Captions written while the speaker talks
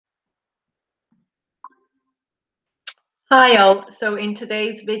Hi all. So in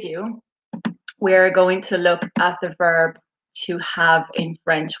today's video, we're going to look at the verb to have in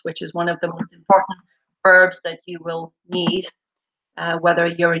French, which is one of the most important verbs that you will need, whether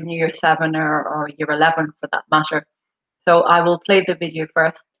you're in year 7 or year 11 for that matter. So I will play the video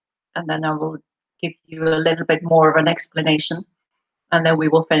first, and then I will give you a little bit more of an explanation, and then we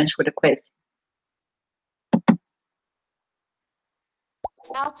will finish with a quiz.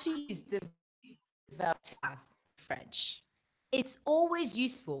 How to use the verb to have in French. It's always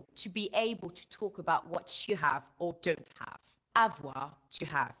useful to be able to talk about what you have or don't have. Avoir, to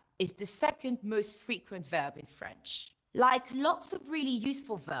have, is the second most frequent verb in French. Like lots of really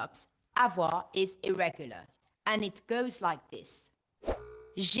useful verbs, avoir is irregular, and it goes like this.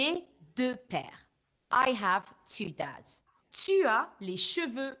 J'ai deux pères. I have two dads. Tu as les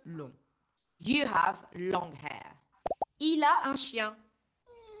cheveux longs. You have long hair. Il a un chien.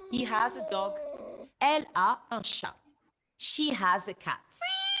 He has a dog. Elle a un chat. She has a cat.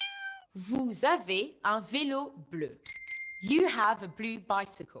 Vous avez un vélo bleu. You have a blue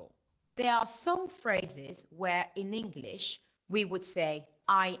bicycle. There are some phrases where in English we would say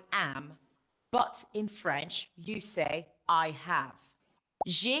I am, but in French you say I have.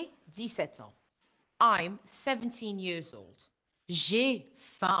 J'ai 17 ans. I'm 17 years old. J'ai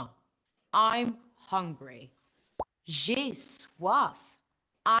faim. I'm hungry. J'ai soif.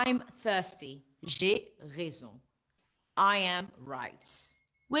 I'm thirsty. J'ai raison. I am right.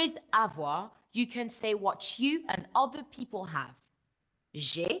 With avoir, you can say what you and other people have.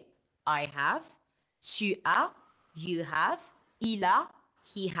 J'ai, I have. Tu as, you have. Il a,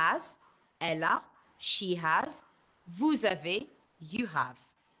 he has. Elle a, she has. Vous avez, you have.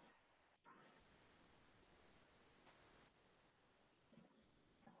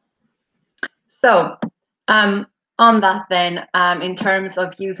 So, on that then, in terms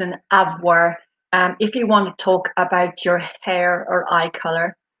of using avoir, if you want to talk about your hair or eye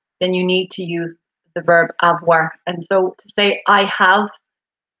color, then you need to use the verb avoir. And so to say I have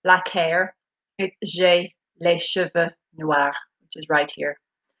black hair, it's j'ai les cheveux noirs, which is right here.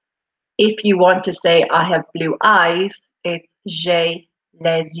 If you want to say I have blue eyes, it's j'ai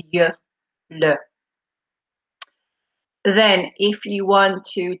les yeux bleus. Then if you want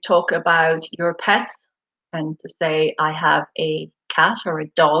to talk about your pets and to say I have a cat or a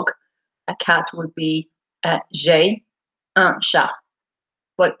dog, a cat would be j'ai un chat.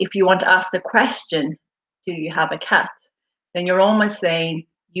 But if you want to ask the question, do you have a cat? Then you're almost saying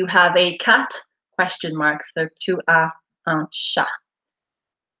you have a cat, question mark, so tu as un chat.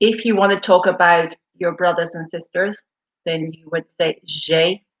 If you want to talk about your brothers and sisters, then you would say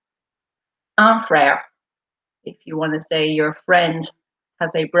j'ai un frère. If you want to say your friend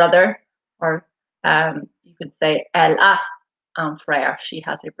has a brother, or you could say elle a un frère, she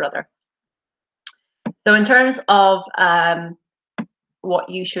has a brother. So in terms of what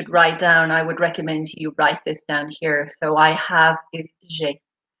you should write down, I would recommend you write this down here. So I have is j'ai,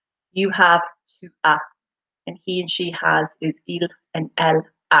 you have tu as, and he and she has is il and elle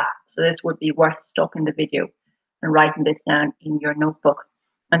a. So this would be worth stopping the video and writing this down in your notebook.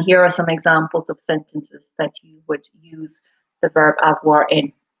 And here are some examples of sentences that you would use the verb avoir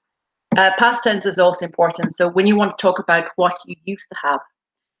in. Past tense is also important. So when you want to talk about what you used to have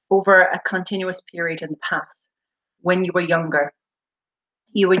over a continuous period in the past, when you were younger,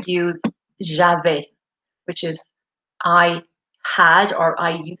 you would use j'avais, which is I had or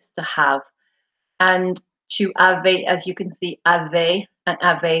I used to have. And to avait, as you can see, avait and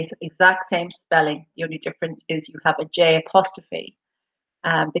avait is the exact same spelling. The only difference is you have a J apostrophe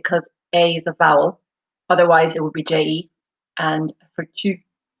because A is a vowel. Otherwise, it would be JE. And for tu,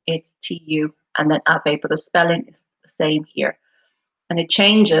 it's TU and then ave, but the spelling is the same here. And it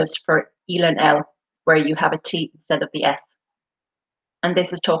changes for il and L, where you have a T instead of the S. And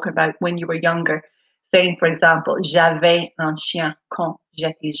this is talking about when you were younger. Saying, for example, j'avais un chien quand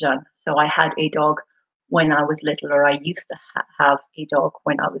j'étais jeune. So I had a dog when I was little, or I used to have a dog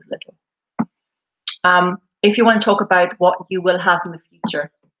when I was little. If you want to talk about what you will have in the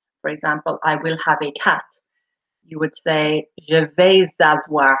future, for example, I will have a cat, you would say je vais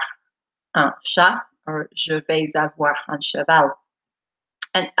avoir un chat or je vais avoir un cheval.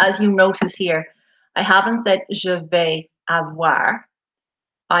 And as you notice here, I haven't said je vais avoir.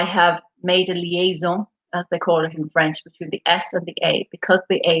 I have made a liaison, as they call it in French, between the S and the A. Because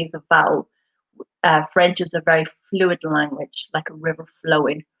the A is a vowel, French is a very fluid language, like a river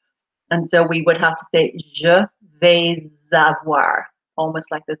flowing. And so we would have to say je vais avoir,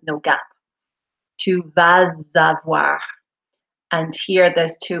 almost like there's no gap. Tu vas avoir. And here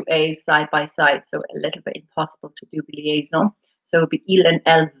there's two A's side by side, so a little bit impossible to do the liaison. So it would be il and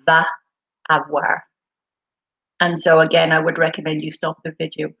elle va avoir. And so again, I would recommend you stop the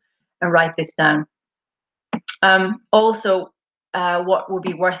video and write this down. Also, what would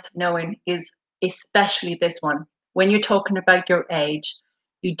be worth knowing is especially this one. When you're talking about your age,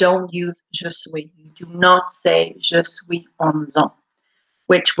 you don't use je suis. You do not say je suis 11 ans,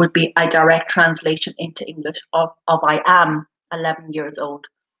 which would be a direct translation into English of I am 11 years old.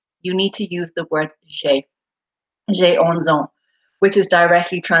 You need to use the word j'ai 11 ans, which is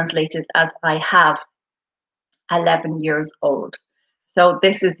directly translated as I have 11 years old. So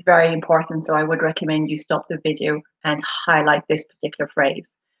this is very important. So I would recommend you stop the video and highlight this particular phrase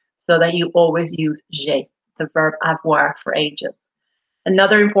so that you always use j'ai, the verb avoir for ages.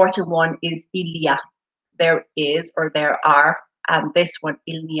 Another important one is il y a. There is or there are. And this one,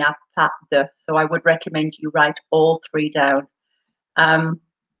 il n'y a pas de. So I would recommend you write all three down.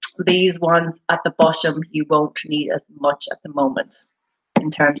 These ones at the bottom, you won't need as much at the moment in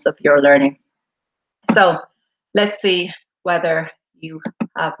terms of your learning. So let's see whether you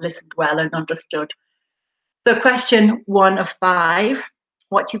have listened well and understood. So question 1 of 5,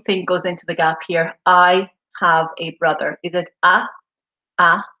 what do you think goes into the gap here? I have a brother. Is it a,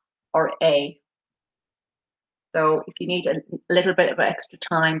 or a? So if you need a little bit of extra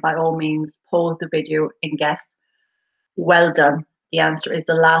time, by all means, pause the video and guess. Well done. The answer is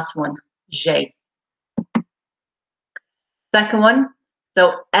the last one, j'ai. Second one,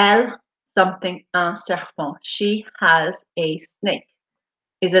 so elle, something, un serpent. She has a snake.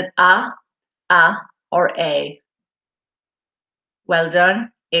 Is it a, or a? Well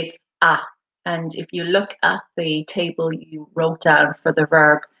done, it's a. And if you look at the table you wrote down for the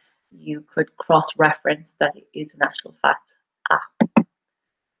verb, you could cross-reference that it is in actual fact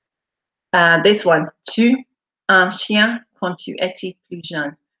a. This one, tu un chien quand tu étais plus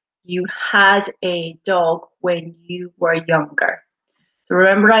jeune. You had a dog when you were younger. So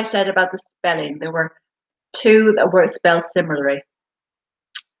remember I said about the spelling, there were two that were spelled similarly.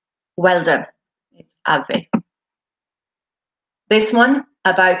 Well done, it's ave. This one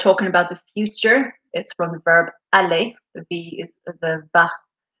about talking about the future, it's from the verb aller. The V is the va.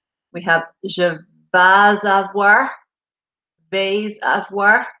 We have je vais avoir, vais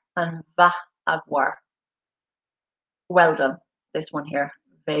avoir, and va avoir. Well done, this one here,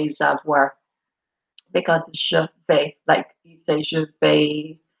 vais avoir, because it's je vais, like you say je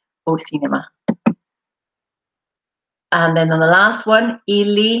vais au cinéma. And then on the last one,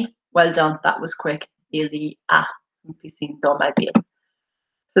 il y, well done, that was quick, il y a une piscine dans ma ville.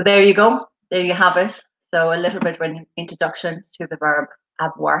 So there you go, there you have it. So a little bit of an introduction to the verb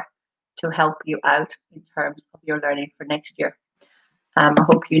avoir to help you out in terms of your learning for next year. I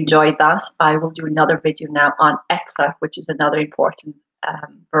hope you enjoyed that. I will do another video now on être, which is another important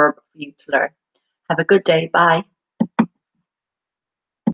verb for you to learn. Have a good day. Bye.